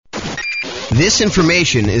This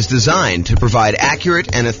information is designed to provide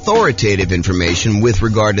accurate and authoritative information with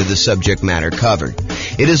regard to the subject matter covered.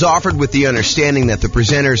 It is offered with the understanding that the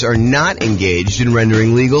presenters are not engaged in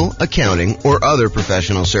rendering legal, accounting, or other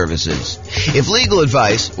professional services. If legal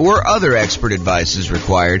advice or other expert advice is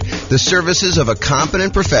required, the services of a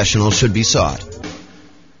competent professional should be sought.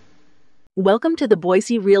 Welcome to the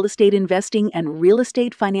Boise Real Estate Investing and Real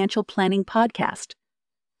Estate Financial Planning Podcast.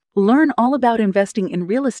 Learn all about investing in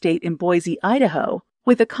real estate in Boise, Idaho,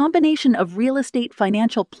 with a combination of real estate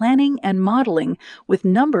financial planning and modeling with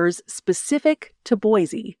numbers specific to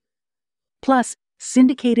Boise. Plus,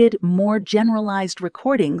 syndicated, more generalized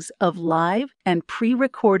recordings of live and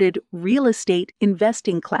pre-recorded real estate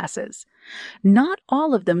investing classes, not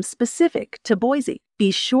all of them specific to Boise.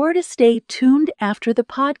 Be sure to stay tuned after the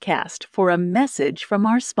podcast for a message from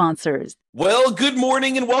our sponsors. Well, good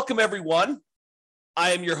morning and welcome, everyone.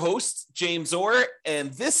 I am your host, James Orr,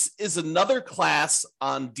 and this is another class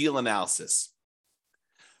on deal analysis.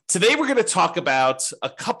 Today, we're going to talk about a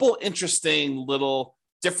couple interesting little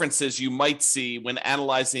differences you might see when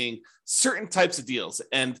analyzing certain types of deals.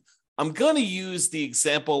 And I'm going to use the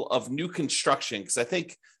example of new construction because I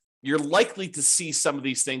think you're likely to see some of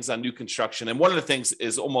these things on new construction. And one of the things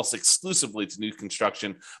is almost exclusively to new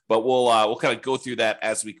construction, but we'll kind of go through that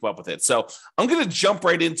as we come up with it. So I'm going to jump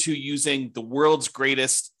right into using the world's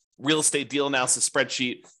greatest real estate deal analysis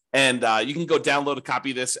spreadsheet. And you can go download a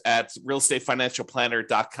copy of this at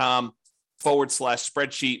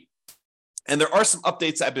realestatefinancialplanner.com/spreadsheet. And there are some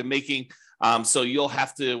updates I've been making. So you'll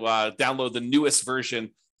have to download the newest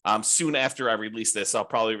version soon after I release this. I'll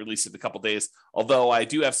probably release it in a couple days, although I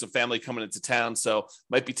do have some family coming into town, so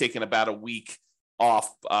might be taking about a week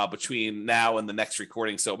off between now and the next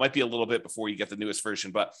recording. So it might be a little bit before you get the newest version,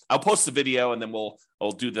 but I'll post the video and then we'll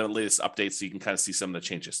do the latest updates so you can kind of see some of the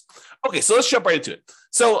changes. Okay, so let's jump right into it.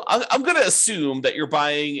 So I'm going to assume that you're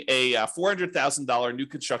buying a $400,000 new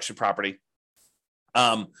construction property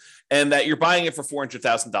and that you're buying it for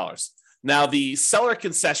 $400,000. Now, the seller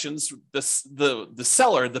concessions, the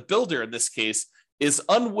seller, the builder in this case, is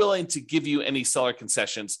unwilling to give you any seller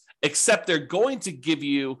concessions, except they're going to give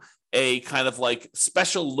you a kind of like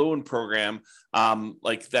special loan program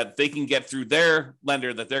like that they can get through their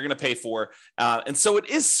lender that they're going to pay for. And so it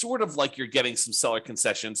is sort of like you're getting some seller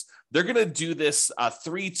concessions. They're going to do this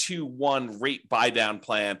 3-2-1 rate buy down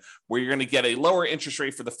plan where you're going to get a lower interest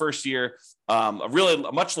rate for the first year, a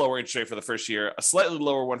much lower interest rate for the first year, a slightly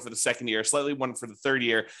lower one for the second year, a slightly one for the third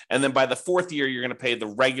year. And then by the fourth year, you're going to pay the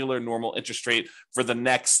regular normal interest rate for the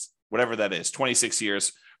next, whatever that is, 26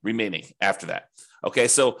 years remaining after that. Okay,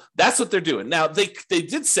 so that's what they're doing. Now, they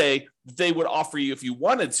did say they would offer you, if you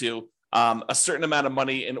wanted to, a certain amount of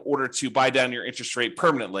money in order to buy down your interest rate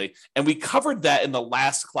permanently. And we covered that in the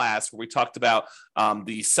last class where we talked about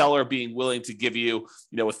the seller being willing to give you,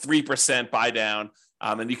 a 3% buy down,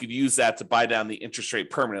 and you could use that to buy down the interest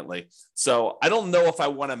rate permanently. So I don't know if I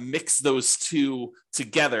want to mix those two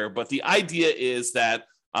together, but the idea is that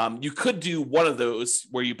you could do one of those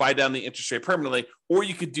where you buy down the interest rate permanently, or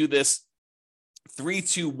you could do this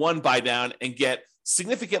 3-2-1 buy down and get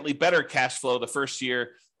significantly better cash flow the first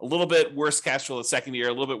year, a little bit worse cash flow the second year,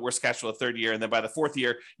 a little bit worse cash flow the third year. And then by the fourth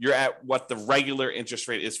year, you're at what the regular interest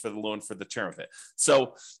rate is for the loan for the term of it.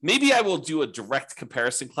 So maybe I will do a direct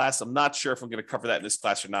comparison class. I'm not sure if I'm going to cover that in this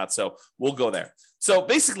class or not. So we'll go there. So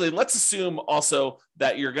basically, let's assume also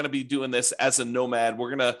that you're going to be doing this as a nomad.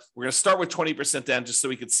 We're going to start with 20% down just so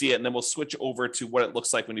we can see it. And then we'll switch over to what it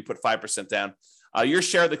looks like when you put 5% down. Your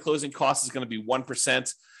share of the closing cost is going to be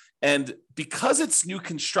 1%. And because it's new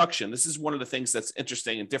construction, this is one of the things that's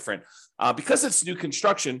interesting and different. Because it's new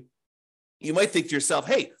construction, you might think to yourself,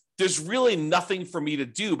 hey, there's really nothing for me to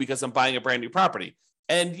do because I'm buying a brand new property.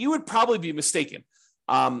 And you would probably be mistaken.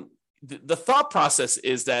 The thought process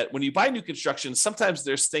is that when you buy new construction, sometimes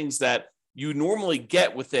there's things that you normally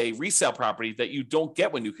get with a resale property that you don't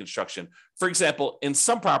get with new construction. For example, in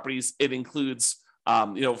some properties, it includes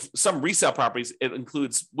some resale properties, it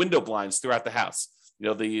includes window blinds throughout the house.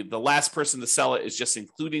 The last person to sell it is just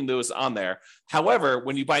including those on there. However,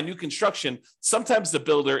 when you buy new construction, sometimes the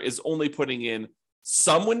builder is only putting in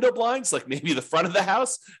some window blinds, like maybe the front of the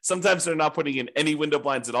house. Sometimes they're not putting in any window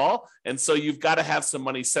blinds at all. And so you've got to have some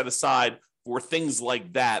money set aside for things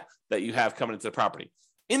like that you have coming into the property.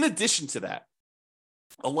 In addition to that,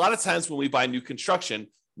 a lot of times when we buy new construction,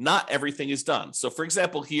 not everything is done. So for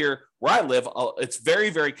example, here where I live, it's very,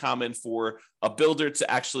 very common for a builder to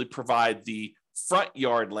actually provide the front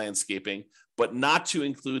yard landscaping, but not to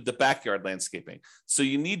include the backyard landscaping. So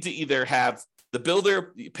you need to either have the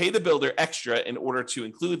builder, pay the builder extra in order to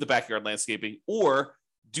include the backyard landscaping, or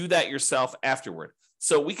do that yourself afterward.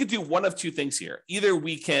 So we could do one of two things here. Either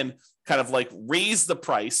we can kind of like raise the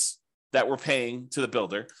price that we're paying to the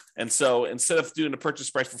builder. And so instead of doing a purchase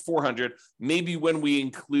price for 400, maybe when we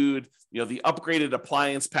include, the upgraded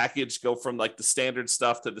appliance package, go from like the standard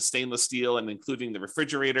stuff to the stainless steel and including the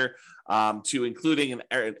refrigerator, to including an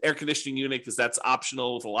air conditioning unit, because that's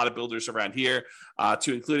optional with a lot of builders around here,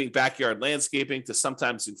 to including backyard landscaping, to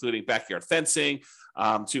sometimes including backyard fencing,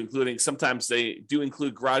 to including, sometimes they do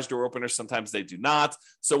include garage door openers, sometimes they do not.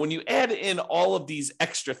 So when you add in all of these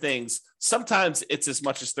extra things, sometimes it's as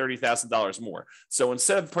much as $30,000 more. So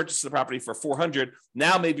instead of purchasing the property for 400,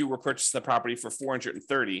 now maybe we're purchasing the property for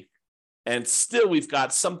 430. And still we've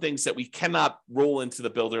got some things that we cannot roll into the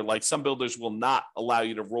builder. Like some builders will not allow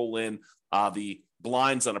you to roll in the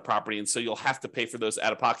blinds on a property. And so you'll have to pay for those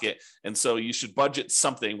out of pocket. And so you should budget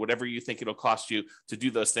something, whatever you think it'll cost you to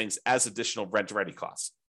do those things, as additional rent ready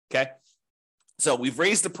costs. Okay. So we've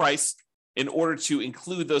raised the price in order to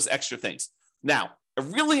include those extra things. Now, a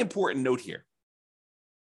really important note here.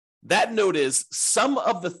 That note is some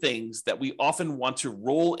of the things that we often want to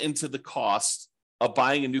roll into the cost of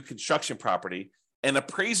buying a new construction property, an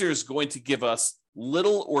appraiser is going to give us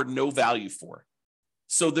little or no value for.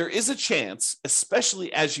 So there is a chance,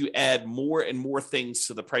 especially as you add more and more things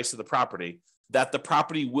to the price of the property, that the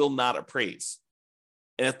property will not appraise.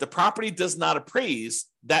 And if the property does not appraise,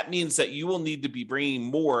 that means that you will need to be bringing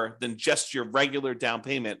more than just your regular down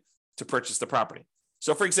payment to purchase the property.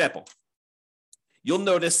 So for example, you'll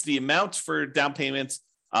notice the amount for down payment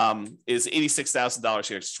is $86,000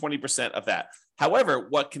 here. It's 20% of that. However,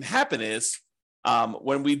 what can happen is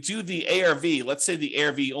when we do the ARV, let's say the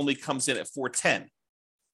ARV only comes in at 410.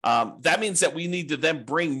 That means that we need to then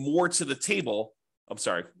bring more to the table. I'm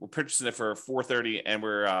sorry, we're purchasing it for 430 and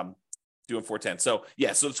we're doing 410. So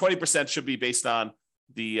yeah, so the 20% should be based on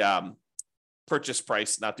the purchase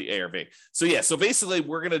price, not the ARV. So yeah, so basically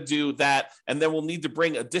we're going to do that, and then we'll need to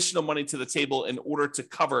bring additional money to the table in order to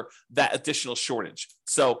cover that additional shortage.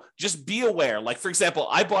 So just be aware. Like for example,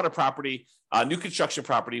 I bought a property, a new construction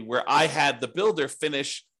property, where I had the builder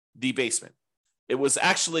finish the basement. It was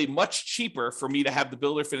actually much cheaper for me to have the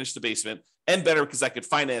builder finish the basement, and better because I could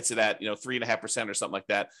finance it at 3.5% or something like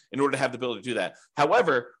that in order to have the builder do that.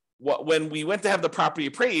 However, when we went to have the property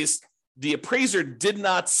appraised, the appraiser did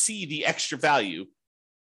not see the extra value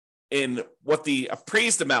in what the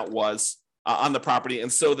appraised amount was on the property.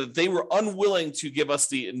 And so that they were unwilling to give us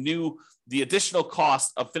the additional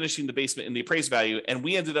cost of finishing the basement in the appraised value. And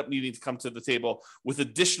we ended up needing to come to the table with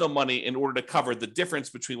additional money in order to cover the difference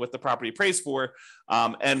between what the property appraised for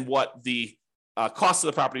and what the cost of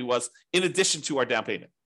the property was, in addition to our down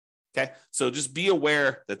payment. Okay. So just be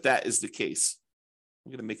aware that that is the case.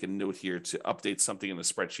 I'm going to make a note here to update something in the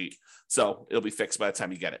spreadsheet, so it'll be fixed by the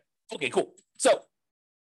time you get it. Okay, cool. So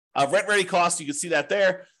rent ready cost, you can see that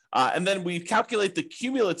there. And then we calculate the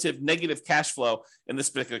cumulative negative cash flow in this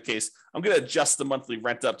particular case. I'm going to adjust the monthly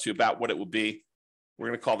rent up to about what it would be. We're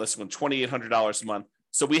going to call this one $2,800 a month.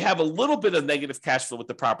 So we have a little bit of negative cash flow with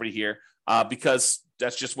the property here because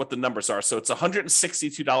that's just what the numbers are. So it's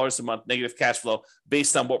 $162 a month negative cash flow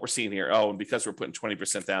based on what we're seeing here. Oh, and because we're putting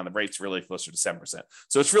 20% down, the rate's really closer to 7%.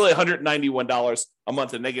 So it's really $191 a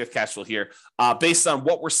month of negative cash flow here based on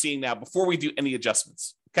what we're seeing now before we do any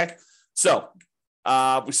adjustments. Okay. So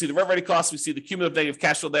we see the rent ready costs. We see the cumulative negative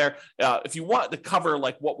cash flow there. If you want to cover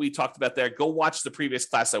like what we talked about there, go watch the previous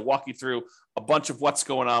class. I walk you through a bunch of what's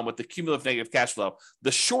going on with the cumulative negative cash flow.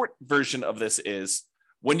 The short version of this is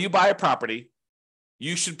when you buy a property,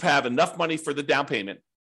 you should have enough money for the down payment,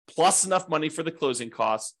 plus enough money for the closing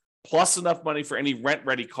costs, plus enough money for any rent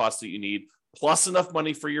ready costs that you need, plus enough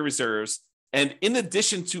money for your reserves. And in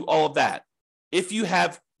addition to all of that, if you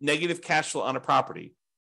have negative cash flow on a property,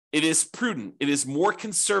 it is prudent, it is more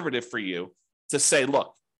conservative for you to say,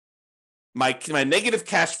 look, my negative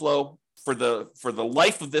cash flow for the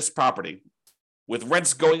life of this property, with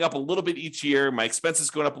rents going up a little bit each year, my expenses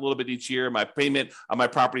going up a little bit each year, my payment on my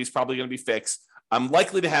property is probably going to be fixed. I'm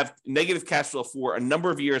likely to have negative cash flow for a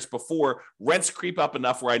number of years before rents creep up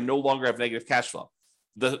enough where I no longer have negative cash flow.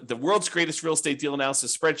 The world's greatest real estate deal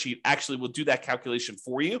analysis spreadsheet actually will do that calculation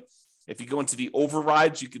for you. If you go into the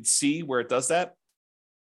overrides, you can see where it does that.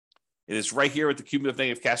 It is right here with the cumulative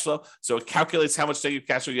negative cash flow. So it calculates how much negative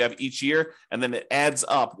cash flow you have each year, and then it adds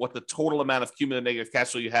up what the total amount of cumulative negative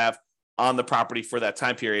cash flow you have on the property for that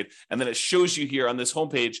time period. And then it shows you here on this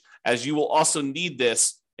homepage, as you will also need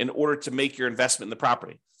this in order to make your investment in the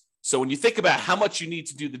property. So when you think about how much you need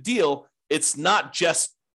to do the deal, it's not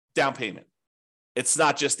just down payment. It's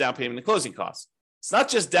not just down payment and closing costs. It's not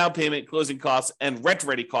just down payment, closing costs, and rent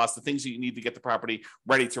ready costs, the things that you need to get the property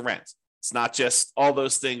ready to rent. It's not just all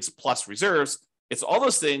those things plus reserves. It's all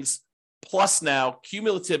those things plus now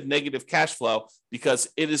cumulative negative cash flow, because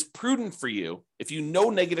it is prudent for you, if you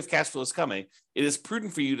know negative cash flow is coming, it is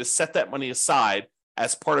prudent for you to set that money aside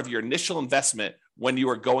as part of your initial investment when you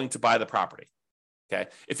are going to buy the property. Okay.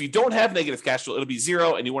 If you don't have negative cash flow, it'll be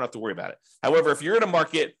zero and you won't have to worry about it. However, if you're in a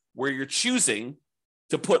market where you're choosing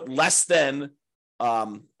to put less than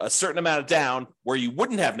a certain amount of down where you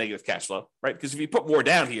wouldn't have negative cash flow, right? Because if you put more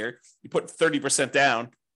down here, you put 30% down,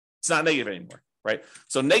 it's not negative anymore, right?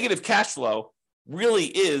 So negative cash flow really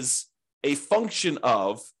is a function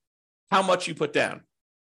of how much you put down.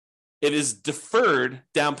 It is deferred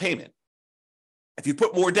down payment. If you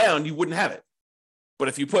put more down, you wouldn't have it. But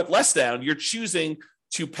if you put less down, you're choosing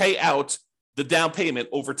to pay out the down payment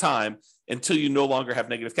over time until you no longer have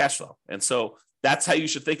negative cash flow. And so that's how you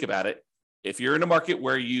should think about it. If you're in a market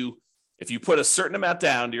where if you put a certain amount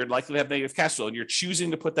down, you're likely to have negative cash flow, and you're choosing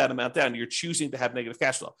to put that amount down, you're choosing to have negative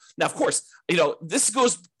cash flow. Now, of course,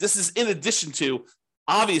 this is in addition to,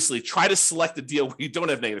 obviously, try to select a deal where you don't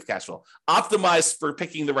have negative cash flow. Optimize for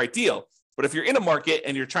picking the right deal. But if you're in a market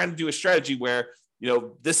and you're trying to do a strategy where,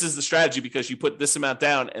 this is the strategy because you put this amount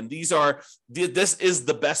down, and this is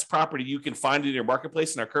the best property you can find in your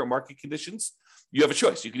marketplace in our current market conditions, you have a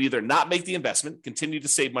choice. You can either not make the investment, continue to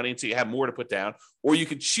save money until you have more to put down, or you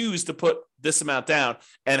can choose to put this amount down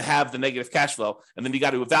and have the negative cash flow. And then you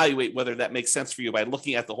got to evaluate whether that makes sense for you by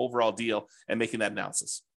looking at the overall deal and making that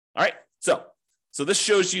analysis. All right. So this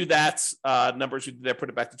shows you that numbers there, put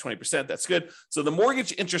it back to 20%. That's good. So the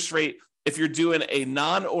mortgage interest rate, if you're doing a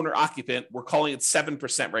non-owner occupant, we're calling it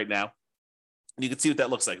 7% right now. And you can see what that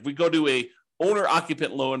looks like. If we go to a owner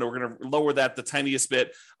occupant loan, we're going to lower that the tiniest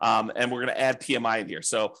bit, and we're going to add PMI in here.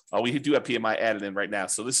 So we do have PMI added in right now.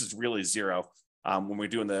 So this is really zero when we're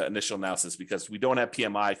doing the initial analysis, because we don't have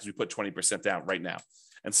PMI because we put 20% down right now.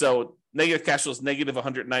 And so negative cash flow is negative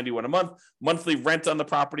 $191 a month. Monthly rent on the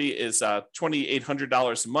property is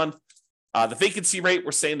 $2,800 a month. The vacancy rate,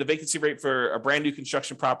 we're saying the vacancy rate for a brand new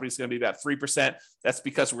construction property is going to be about 3%. That's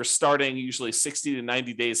because we're starting usually 60 to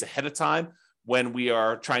 90 days ahead of time when we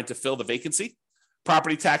are trying to fill the vacancy.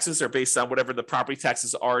 Property taxes are based on whatever the property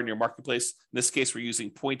taxes are in your marketplace. In this case, we're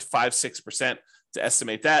using 0.56% to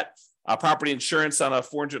estimate that. Property insurance on a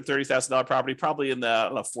 $430,000 property, probably in the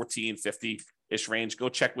 $1,450-ish range. Go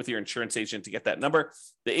check with your insurance agent to get that number.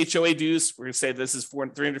 The HOA dues, we're going to say this is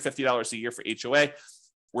 $350 a year for HOA.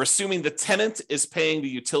 We're assuming the tenant is paying the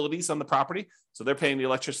utilities on the property. So they're paying the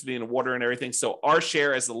electricity and water and everything. So our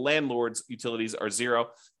share as the landlord's utilities are zero.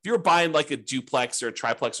 If you're buying like a duplex or a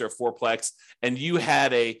triplex or a fourplex, and you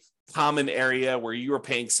had a common area where you were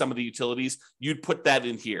paying some of the utilities, you'd put that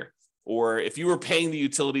in here. Or if you were paying the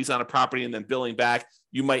utilities on a property and then billing back,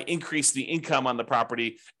 you might increase the income on the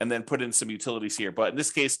property and then put in some utilities here. But in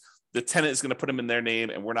this case, the tenant is going to put them in their name,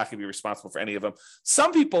 and we're not going to be responsible for any of them.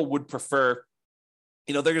 Some people would prefer,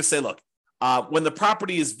 they're going to say, look, when the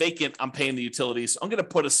property is vacant, I'm paying the utilities. I'm going to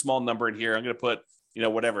put a small number in here. I'm going to put,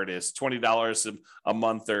 whatever it is, $20 a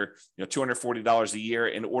month or, $240 a year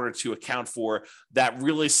in order to account for that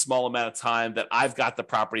really small amount of time that I've got the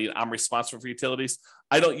property and I'm responsible for utilities.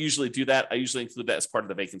 I don't usually do that. I usually include that as part of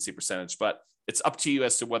the vacancy percentage, but it's up to you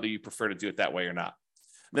as to whether you prefer to do it that way or not.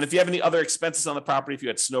 And then if you have any other expenses on the property, if you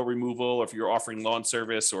had snow removal, or if you're offering lawn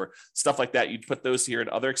service or stuff like that, you'd put those here in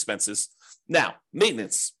other expenses. Now,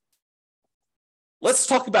 maintenance. Let's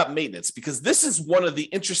talk about maintenance, because this is one of the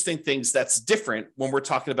interesting things that's different when we're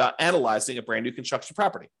talking about analyzing a brand new construction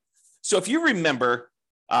property. So if you remember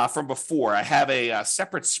from before, I have a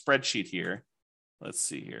separate spreadsheet here. Let's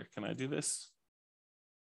see here. Can I do this?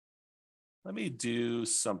 Let me do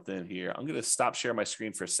something here. I'm going to stop sharing my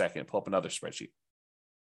screen for a second, pull up another spreadsheet.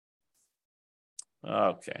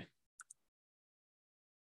 Okay.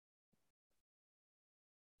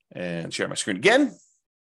 And share my screen again.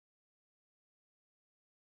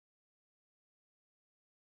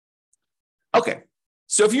 Okay,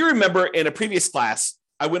 so if you remember in a previous class,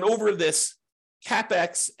 I went over this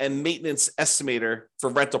CapEx and maintenance estimator for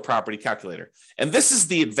rental property calculator. And this is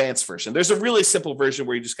the advanced version. There's a really simple version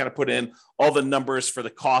where you just kind of put in all the numbers for the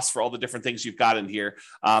costs for all the different things you've got in here,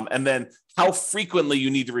 and then how frequently you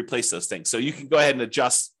need to replace those things. So you can go ahead and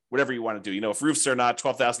adjust whatever you want to do. If roofs are not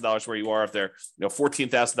 $12,000 where you are, if they're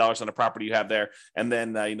 $14,000 on a property you have there, and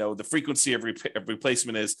then the frequency of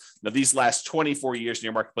replacement is these last 24 years in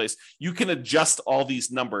your marketplace, you can adjust all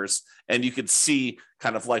these numbers and you can see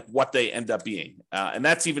kind of like what they end up being, and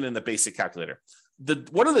that's even in the basic calculator.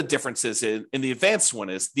 One of the differences in the advanced one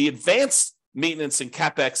is the advanced maintenance and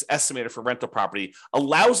CapEx estimator for rental property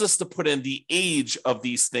allows us to put in the age of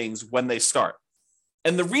these things when they start.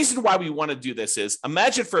 And the reason why we want to do this is,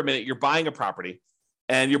 imagine for a minute you're buying a property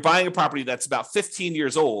and you're buying a property that's about 15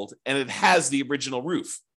 years old and it has the original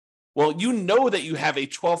roof. Well, you know that you have a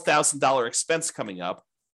 $12,000 expense coming up,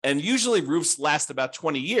 and usually roofs last about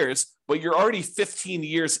 20 years, but you're already 15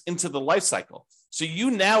 years into the life cycle. So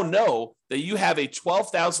you now know that you have a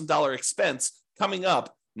 $12,000 expense coming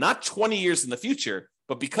up, not 20 years in the future,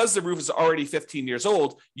 but because the roof is already 15 years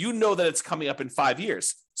old, you know that it's coming up in 5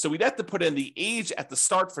 years. So we'd have to put in the age at the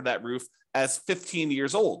start for that roof as 15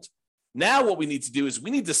 years old. Now what we need to do is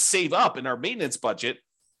we need to save up in our maintenance budget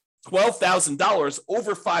 $12,000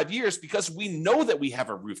 over 5 years because we know that we have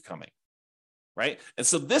a roof coming, right? And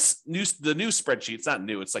so the new spreadsheet, it's not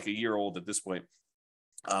new, it's like a year old at this point.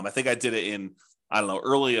 I think I did it in, I don't know,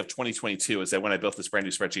 early of 2022 is that when I built this brand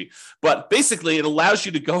new spreadsheet. But basically, it allows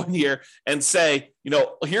you to go in here and say,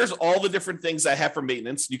 here's all the different things I have for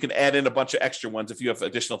maintenance. You can add in a bunch of extra ones if you have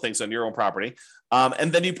additional things on your own property.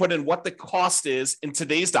 And then you put in what the cost is in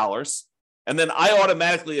today's dollars. And then I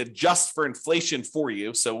automatically adjust for inflation for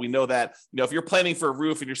you. So we know that, if you're planning for a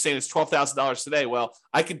roof and you're saying it's $12,000 today, well,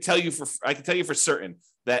 I can tell you for certain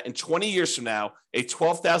that in 20 years from now, a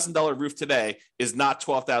 $12,000 roof today is not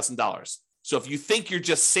 $12,000. So if you think you're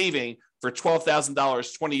just saving for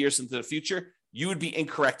 $12,000 20 years into the future, you would be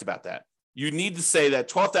incorrect about that. You need to say that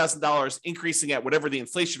 $12,000 increasing at whatever the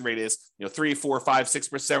inflation rate is, 3, 4, 5,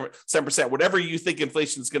 6%, 7%, whatever you think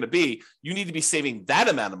inflation is going to be, you need to be saving that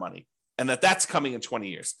amount of money and that's coming in 20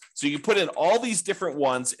 years. So you put in all these different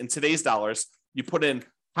ones in today's dollars, you put in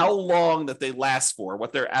how long that they last for,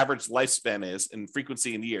 what their average lifespan is in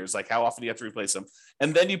frequency in years, like how often you have to replace them.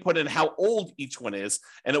 And then you put in how old each one is,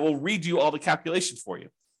 and it will redo all the calculations for you.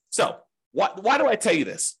 So why do I tell you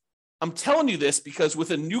this? I'm telling you this because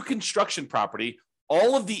with a new construction property,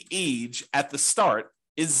 all of the age at the start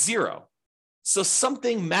is 0. So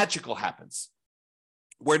something magical happens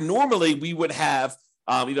where normally we would have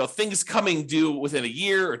things coming due within a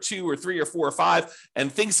year or 2 or 3 or 4 or 5,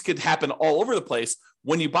 and things could happen all over the place.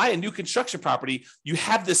 When you buy a new construction property, you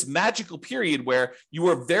have this magical period where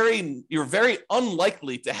you're very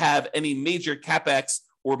unlikely to have any major CapEx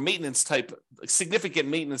or significant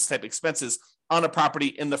maintenance type expenses on a property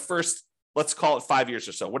in the first, let's call it 5 years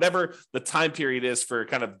or so, whatever the time period is for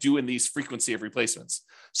kind of doing these frequency of replacements.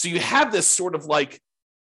 So you have this sort of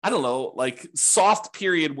soft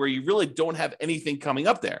period where you really don't have anything coming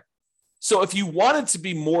up there. So if you wanted to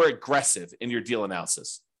be more aggressive in your deal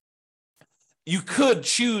analysis, you could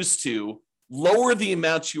choose to lower the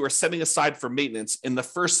amounts you are setting aside for maintenance in the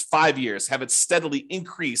first 5 years, have it steadily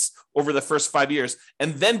increase over the first 5 years,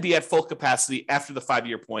 and then be at full capacity after the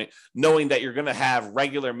 5-year point, knowing that you're going to have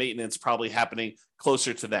regular maintenance probably happening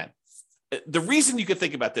closer to then. The reason you could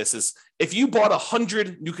think about this is if you bought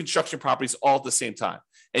 100 new construction properties all at the same time,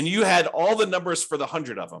 and you had all the numbers for the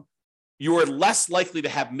 100 of them, you are less likely to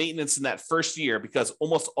have maintenance in that first year because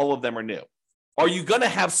almost all of them are new. Are you going to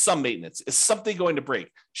have some maintenance? Is something going to break?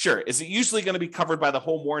 Sure. Is it usually going to be covered by the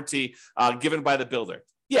home warranty given by the builder?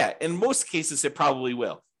 Yeah, in most cases, it probably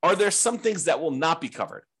will. Are there some things that will not be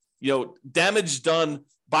covered? Damage done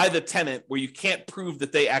by the tenant where you can't prove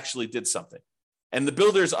that they actually did something, and the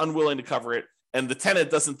builder is unwilling to cover it, and the tenant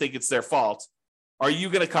doesn't think it's their fault. Are you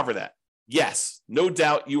going to cover that? Yes, no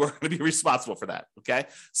doubt you are going to be responsible for that. Okay.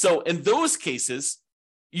 So in those cases,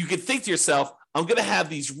 you could think to yourself, I'm going to have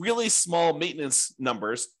these really small maintenance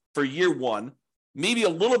numbers for year 1, maybe a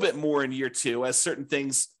little bit more in year 2 as certain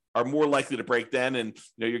things are more likely to break then. And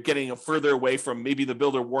you're getting further away from maybe the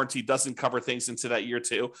builder warranty doesn't cover things into that year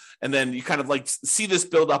 2. And then you kind of see this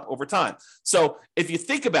build up over time. So if you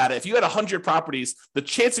think about it, if you had 100 properties, the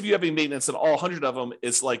chance of you having maintenance in all 100 of them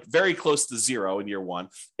is very close to 0 in year 1.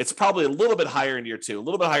 It's probably a little bit higher in year 2, a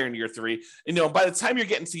little bit higher in year 3. And by the time you're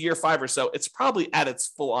getting to year 5 or so, it's probably at its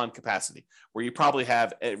full on capacity where you probably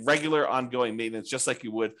have a regular ongoing maintenance, just like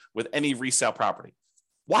you would with any resale property.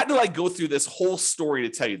 Why do I go through this whole story to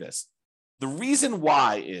tell you this? The reason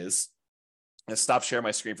why is, let's stop sharing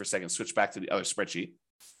my screen for a second, switch back to the other spreadsheet.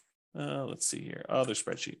 Let's see here, other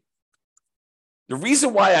spreadsheet. The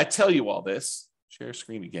reason why I tell you all this, share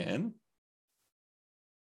screen again,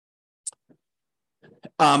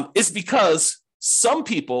 is because some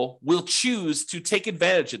people will choose to take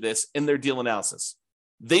advantage of this in their deal analysis.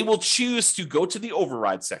 They will choose to go to the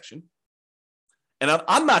override section. And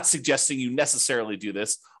I'm not suggesting you necessarily do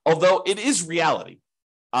this, although it is reality.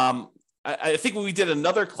 I think when we did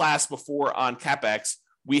another class before on CapEx,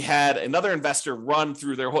 we had another investor run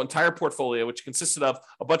through their whole entire portfolio, which consisted of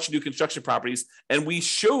a bunch of new construction properties. And we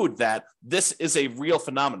showed that this is a real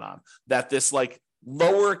phenomenon, that this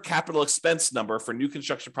lower capital expense number for new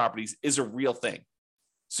construction properties is a real thing.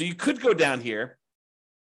 So you could go down here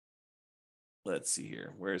let's see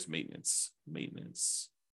here. Where's maintenance?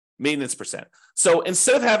 Maintenance percent. So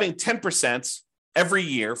instead of having 10% every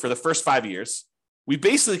year for the first 5 years, we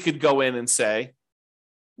basically could go in and say,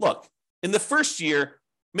 look, in the first year,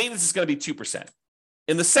 maintenance is going to be 2%.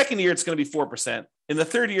 In the second year, it's going to be 4%. In the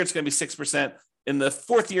third year, it's going to be 6%. In the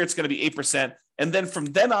fourth year, it's going to be 8%. And then from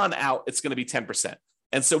then on out, it's going to be 10%.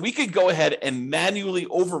 And so we could go ahead and manually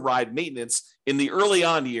override maintenance in the early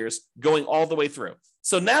on years going all the way through.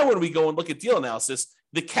 So now when we go and look at deal analysis,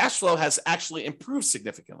 the cash flow has actually improved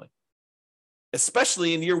significantly,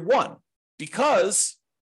 especially in year one, because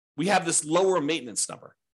we have this lower maintenance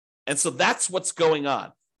number. And so that's what's going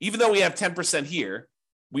on. Even though we have 10% here,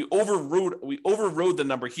 we overrode the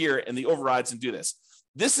number here in the overrides and do this.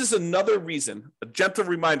 This is another reason, a gentle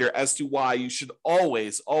reminder as to why you should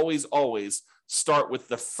always, always, always start with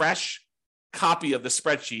the fresh copy of the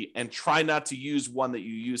spreadsheet and try not to use one that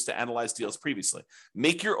you used to analyze deals previously.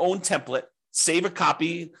 Make your own template, save a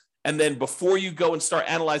copy, and then before you go and start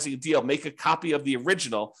analyzing a deal, make a copy of the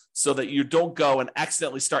original so that you don't go and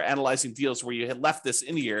accidentally start analyzing deals where you had left this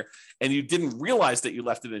in here and you didn't realize that you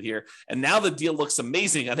left it in here. And now the deal looks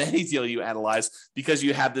amazing on any deal you analyze because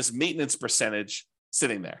you have this maintenance percentage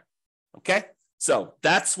sitting there. Okay? So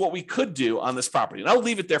that's what we could do on this property. And I'll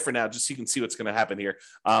leave it there for now just so you can see what's going to happen here.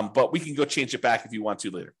 But we can go change it back if you want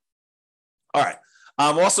to later. All right.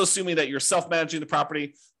 I'm also assuming that you're self-managing the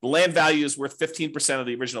property. The land value is worth 15% of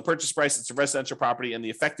the original purchase price. It's a residential property, and the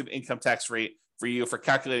effective income tax rate for you for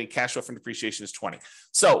calculating cash flow from depreciation is 20.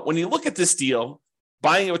 So when you look at this deal,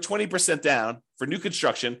 buying it with 20% down for new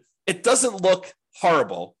construction, it doesn't look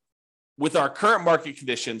horrible with our current market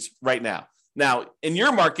conditions right now. Now, in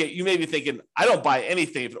your market, you may be thinking, I don't buy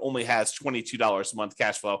anything if it only has $22 a month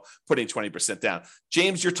cash flow, putting 20% down.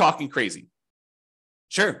 James, you're talking crazy.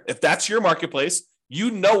 Sure, if that's your marketplace, you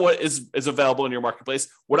know what is available in your marketplace.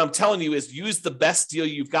 What I'm telling you is use the best deal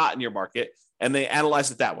you've got in your market, and they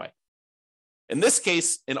analyze it that way. In this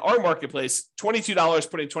case, in our marketplace, $22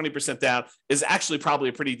 putting 20% down is actually probably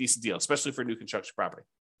a pretty decent deal, especially for new construction property.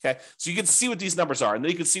 Okay, so you can see what these numbers are, and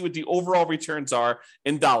then you can see what the overall returns are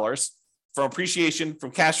in dollars from appreciation,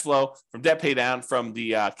 from cash flow, from debt pay down, from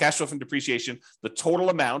the cash flow from depreciation, the total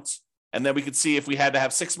amount. And then we could see if we had to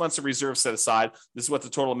have 6 months of reserves set aside, this is what the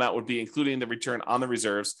total amount would be, including the return on the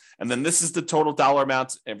reserves. And then this is the total dollar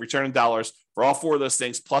amount and return in dollars for all four of those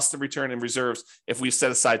things, plus the return in reserves if we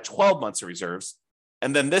set aside 12 months of reserves.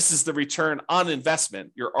 And then this is the return on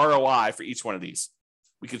investment, your ROI for each one of these.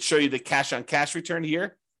 We could show you the cash on cash return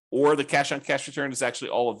here, or the cash on cash return is actually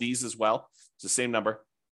all of these as well. It's the same number.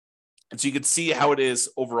 And so you can see how it is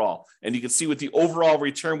overall. And you can see what the overall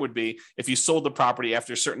return would be if you sold the property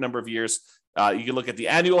after a certain number of years. You can look at the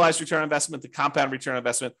annualized return on investment, the compound return on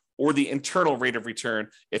investment, or the internal rate of return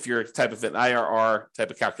if you're type of an IRR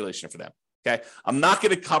type of calculation for them. Okay. I'm not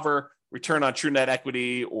going to cover return on true net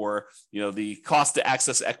equity or the cost to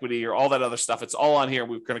access equity or all that other stuff. It's all on here.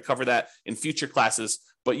 We're going to cover that in future classes,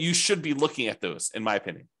 but you should be looking at those, in my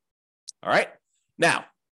opinion. All right. Now,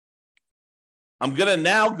 I'm going to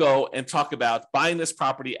now go and talk about buying this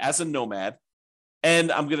property as a nomad,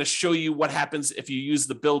 and I'm going to show you what happens if you use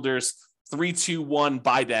the builder's 3-2-1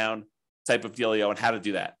 buy down type of dealio and how to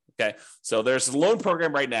do that. Okay, so there's a loan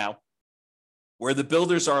program right now where the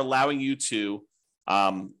builders are allowing you to,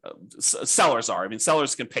 sellers are. I mean,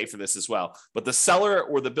 sellers can pay for this as well, but the seller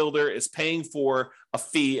or the builder is paying for a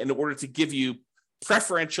fee in order to give you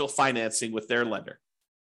preferential financing with their lender.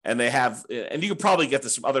 And they have, and you could probably get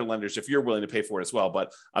this from other lenders if you're willing to pay for it as well.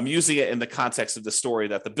 But I'm using it in the context of the story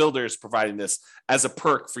that the builder is providing this as a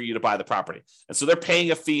perk for you to buy the property. And so they're paying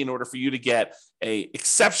a fee in order for you to get a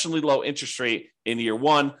exceptionally low interest rate in year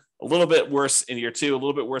one, a little bit worse in year two, a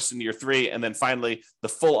little bit worse in year three, and then finally the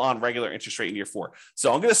full on regular interest rate in year four.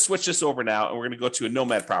 So I'm going to switch this over now, and we're going to go to a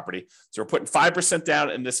nomad property. So we're putting 5% down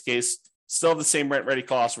in this case, still have the same rent ready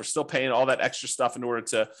costs. We're still paying all that extra stuff in order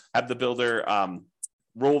to have the builder,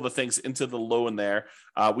 roll the things into the loan there.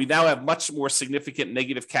 We now have much more significant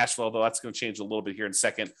negative cash flow, though that's going to change a little bit here in a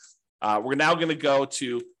second. We're now going to go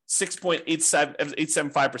to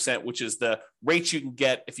 6.875%, which is the rate you can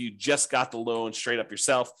get if you just got the loan straight up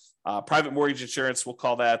yourself. Private mortgage insurance, we'll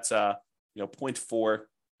call that 0.4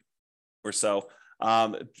 or so.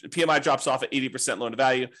 PMI drops off at 80% loan to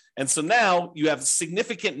value. And so now you have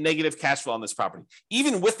significant negative cash flow on this property,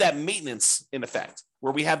 even with that maintenance in effect,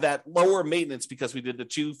 where we have that lower maintenance because we did the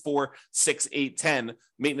 2, 4, 6, 8, 10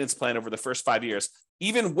 maintenance plan over the first 5 years.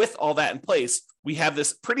 Even with all that in place, we have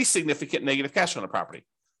this pretty significant negative cash on the property.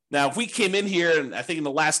 Now, if we came in here, and I think in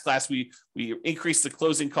the last class, we increased the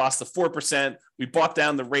closing cost to 4%. We brought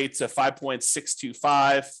down the rate to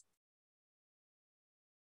 5.625.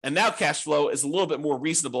 And now cash flow is a little bit more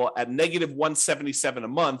reasonable at negative 177 a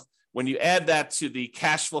month. When you add that to the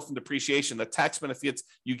cash flow from depreciation, the tax benefits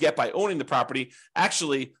you get by owning the property,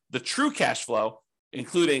 actually the true cash flow,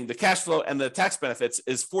 including the cash flow and the tax benefits,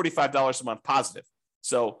 is $45 a month positive.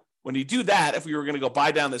 So when you do that, if we were going to go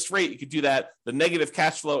buy down this rate, you could do that. The negative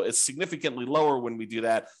cash flow is significantly lower when we do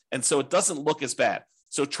that. And so it doesn't look as bad.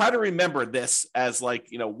 So try to remember this as like,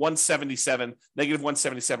 177, negative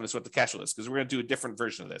 177 is what the cash flow is, because we're going to do a different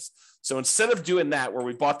version of this. So instead of doing that, where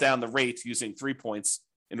we bought down the rate using 3 points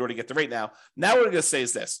in order to get the rate now what we're going to say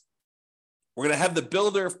is this. We're going to have the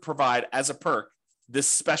builder provide as a perk this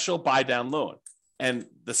special buy down loan. And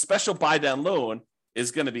the special buy down loan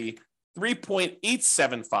is going to be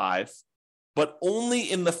 3.875, but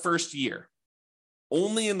only in the first year.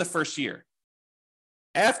 Only in the first year.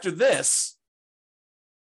 After this,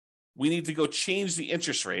 we need to go change the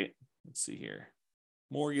interest rate. Let's see here.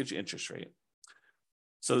 Mortgage interest rate.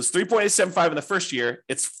 So it's 3.875 in the first year.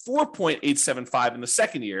 It's 4.875 in the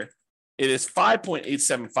second year. It is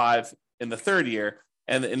 5.875 in the third year.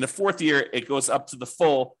 And in the fourth year, it goes up to the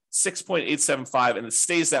full 6.875, and it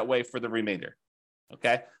stays that way for the remainder.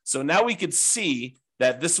 Okay. So now we can see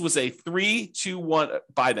that this was a 3-2-1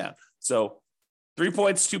 buy down. So 3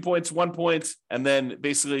 points, 2 points, 1 point, and then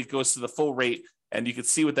basically it goes to the full rate. And you can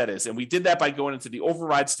see what that is. And we did that by going into the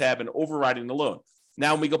overrides tab and overriding the loan.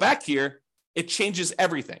 Now, when we go back here, it changes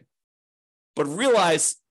everything. But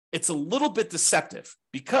realize it's a little bit deceptive,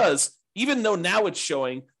 because even though now it's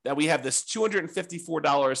showing that we have this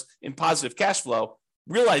 $254 in positive cash flow,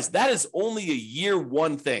 realize that is only a year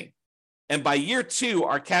one thing. And by year two,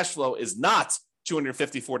 our cash flow is not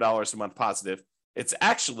 $254 a month positive. It's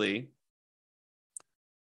actually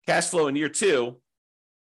cash flow in year two,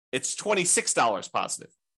 it's $26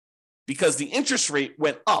 positive, because the interest rate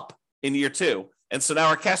went up in year two. And so now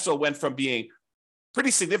our cash flow went from being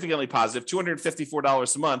pretty significantly positive,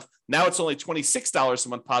 $254 a month. Now it's only $26 a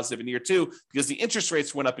month positive in year two, because the interest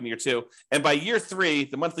rates went up in year two. And by year three,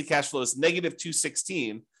 the monthly cash flow is negative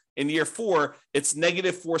 $216. In year four, it's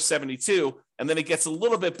negative $472. And then it gets a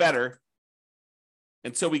little bit better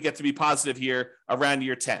until we get to be positive here around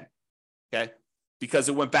year 10. Okay. Because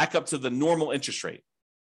it went back up to the normal interest rate.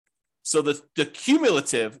 So the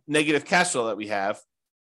cumulative negative cash flow that we have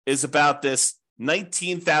is about this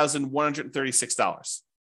 $19,136.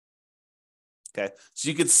 Okay. So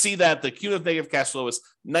you can see that the cumulative negative cash flow is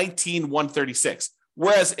 $19,136.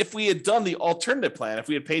 Whereas if we had done the alternative plan, if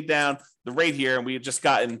we had paid down the rate here and we had just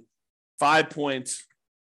gotten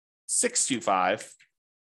 5.625,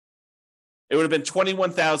 it would have been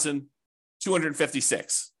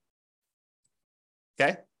 $21,256.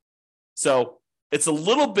 Okay. So it's a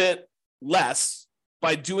little bit less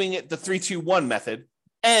by doing it the 3-2-1 method.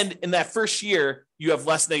 And in that first year, you have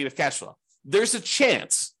less negative cash flow. There's a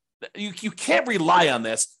chance, you can't rely on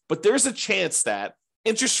this, but there's a chance that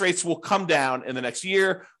interest rates will come down in the next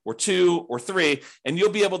year or two or three, and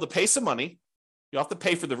you'll be able to pay some money. You'll have to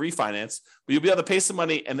pay for the refinance, but you'll be able to pay some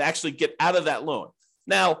money and actually get out of that loan.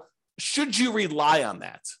 Now, should you rely on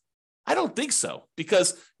that? I don't think so,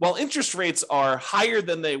 because while interest rates are higher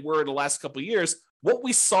than they were in the last couple of years, what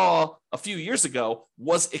we saw a few years ago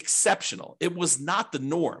was exceptional. It was not the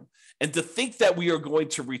norm. And to think that we are going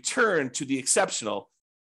to return to the exceptional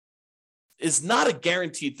is not a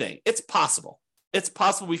guaranteed thing. It's possible. It's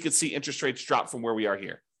possible we could see interest rates drop from where we are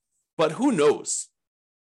here. But who knows?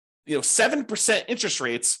 7% interest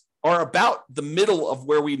rates are about the middle of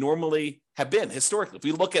where we normally have been historically. If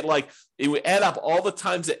we look at if we add up all the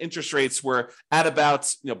times that interest rates were at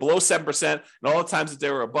about, below 7% and all the times that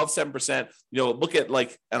they were above 7%, look at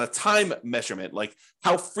on a time measurement,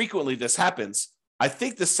 how frequently this happens. I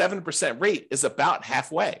think the 7% rate is about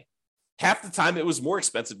halfway. Half the time it was more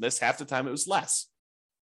expensive than this, half the time it was less.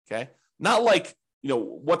 Okay. Not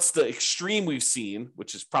what's the extreme we've seen,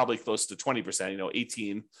 which is probably close to 20%,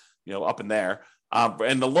 18, up in there.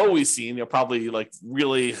 And the low we've seen, probably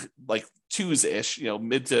really twos-ish,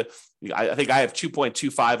 mid to, I think I have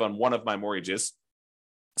 2.25 on one of my mortgages.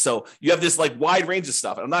 So you have this wide range of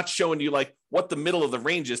stuff. And I'm not showing you what the middle of the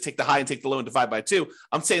range is, take the high and take the low and divide by 2.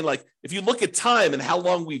 I'm saying if you look at time and how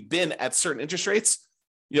long we've been at certain interest rates,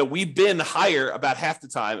 we've been higher about half the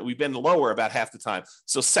time and we've been lower about half the time.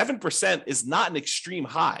 So 7% is not an extreme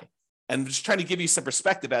high. And I'm just trying to give you some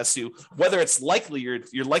perspective as to whether it's likely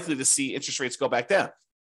you're likely to see interest rates go back down.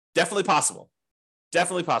 Definitely possible.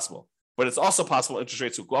 Definitely possible. But it's also possible interest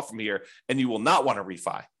rates will go up from here and you will not want to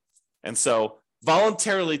refi. And so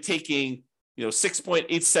voluntarily taking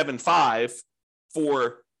 6.875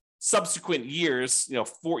 for subsequent years,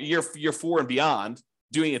 for year 4 and beyond,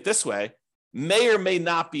 doing it this way may or may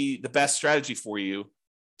not be the best strategy for you,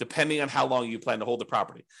 depending on how long you plan to hold the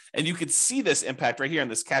property. And you can see this impact right here in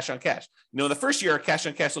this cash on cash. In the first year, cash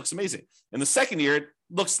on cash looks amazing. In the second year, it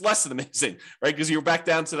looks less than amazing, right? Because you're back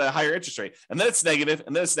down to the higher interest rate. And then it's negative,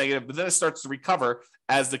 and then it's negative, but then it starts to recover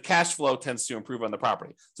as the cash flow tends to improve on the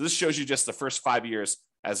property. So this shows you just the first 5 years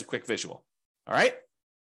as a quick visual. All right.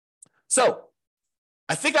 So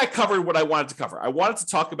I think I covered what I wanted to cover. I wanted to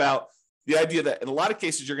talk about the idea that in a lot of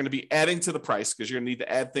cases, you're going to be adding to the price because you're going to need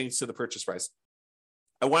to add things to the purchase price.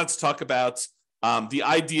 I wanted to talk about the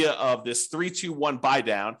idea of this 3-2-1 buy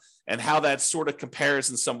down and how that sort of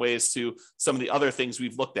compares in some ways to some of the other things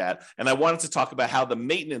we've looked at. And I wanted to talk about how the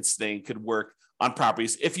maintenance thing could work on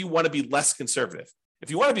properties if you want to be less conservative.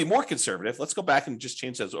 If you want to be more conservative, let's go back and just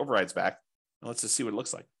change those overrides back. And let's just see what it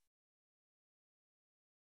looks like.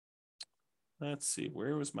 Let's see,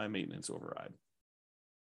 where was my maintenance override?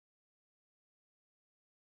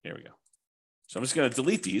 Here we go. So I'm just going to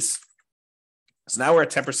delete these. So now we're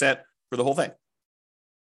at 10% for the whole thing.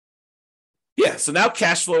 Yeah, so now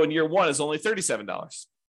cash flow in year one is only $37.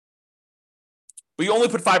 But you only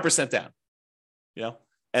put 5% down.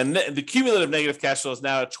 And the cumulative negative cash flow is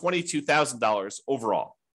now at $22,000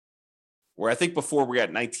 overall, where I think before we were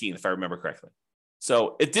at 19, if I remember correctly.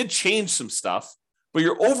 So it did change some stuff, but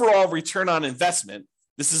your overall return on investment,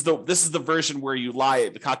 this is the version where you lie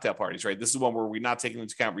at the cocktail parties, right? This is the one where we're not taking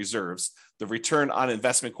into account reserves. The return on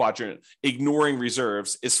investment quadrant, ignoring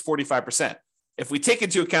reserves, is 45%. If we take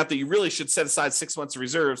into account that you really should set aside 6 months of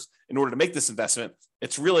reserves in order to make this investment,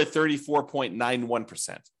 it's really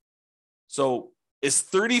 34.91%. So is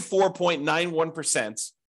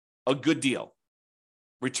 34.91% a good deal?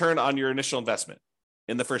 Return on your initial investment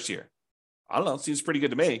in the first year? I don't know. It seems pretty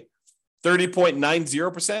good to me.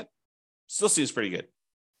 30.90% still seems pretty good,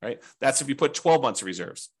 right? That's if you put 12 months of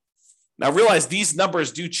reserves. Now realize these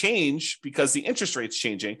numbers do change because the interest rate's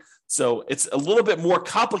changing. So it's a little bit more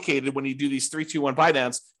complicated when you do these 3-2-1 buy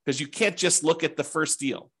downs because you can't just look at the first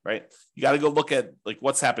deal, right? You got to go look at like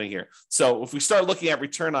what's happening here. So if we start looking at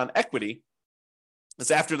return on equity,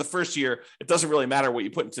 it's after the first year, it doesn't really matter what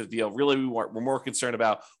you put into the deal. Really, we're more concerned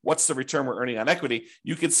about what's the return we're earning on equity.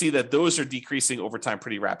 You can see that those are decreasing over time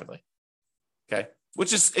pretty rapidly. Okay,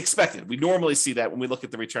 which is expected. We normally see that when we look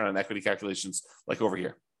at the return on equity calculations like over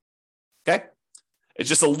here. Okay, it's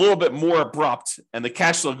just a little bit more abrupt and the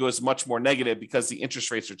cash flow goes much more negative because the interest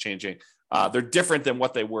rates are changing. They're different than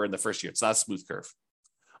what they were in the first year. It's not a smooth curve.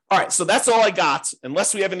 All right, so that's all I got.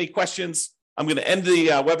 Unless we have any questions, I'm going to end the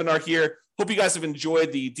webinar here. Hope you guys have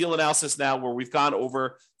enjoyed the deal analysis now where we've gone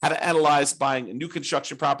over how to analyze buying a new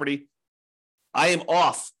construction property. I am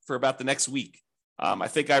off for about the next week. I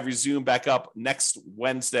think I resume back up next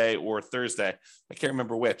Wednesday or Thursday. I can't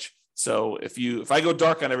remember which. So if I go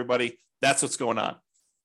dark on everybody, that's what's going on.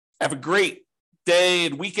 Have a great day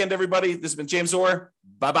and weekend, everybody. This has been James Orr.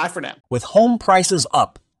 Bye-bye for now. With home prices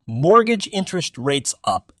up, mortgage interest rates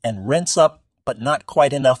up, and rents up, but not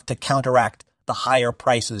quite enough to counteract the higher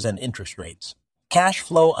prices and interest rates, cash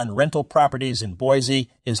flow on rental properties in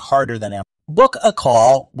Boise is harder than ever. Book a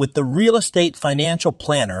call with the Real Estate Financial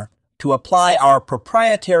Planner to apply our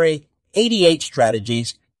proprietary 88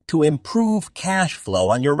 strategies to improve cash flow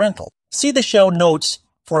on your rental. See the show notes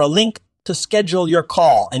for a link to schedule your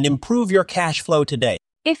call and improve your cash flow today.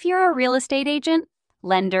 If you're a real estate agent,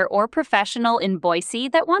 lender, or professional in Boise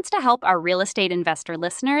that wants to help our real estate investor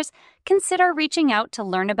listeners, consider reaching out to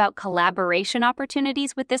learn about collaboration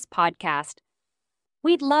opportunities with this podcast.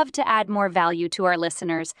 We'd love to add more value to our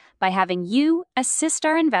listeners by having you assist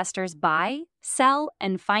our investors buy, sell,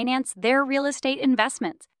 and finance their real estate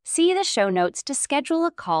investments. See the show notes to schedule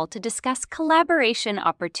a call to discuss collaboration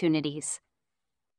opportunities.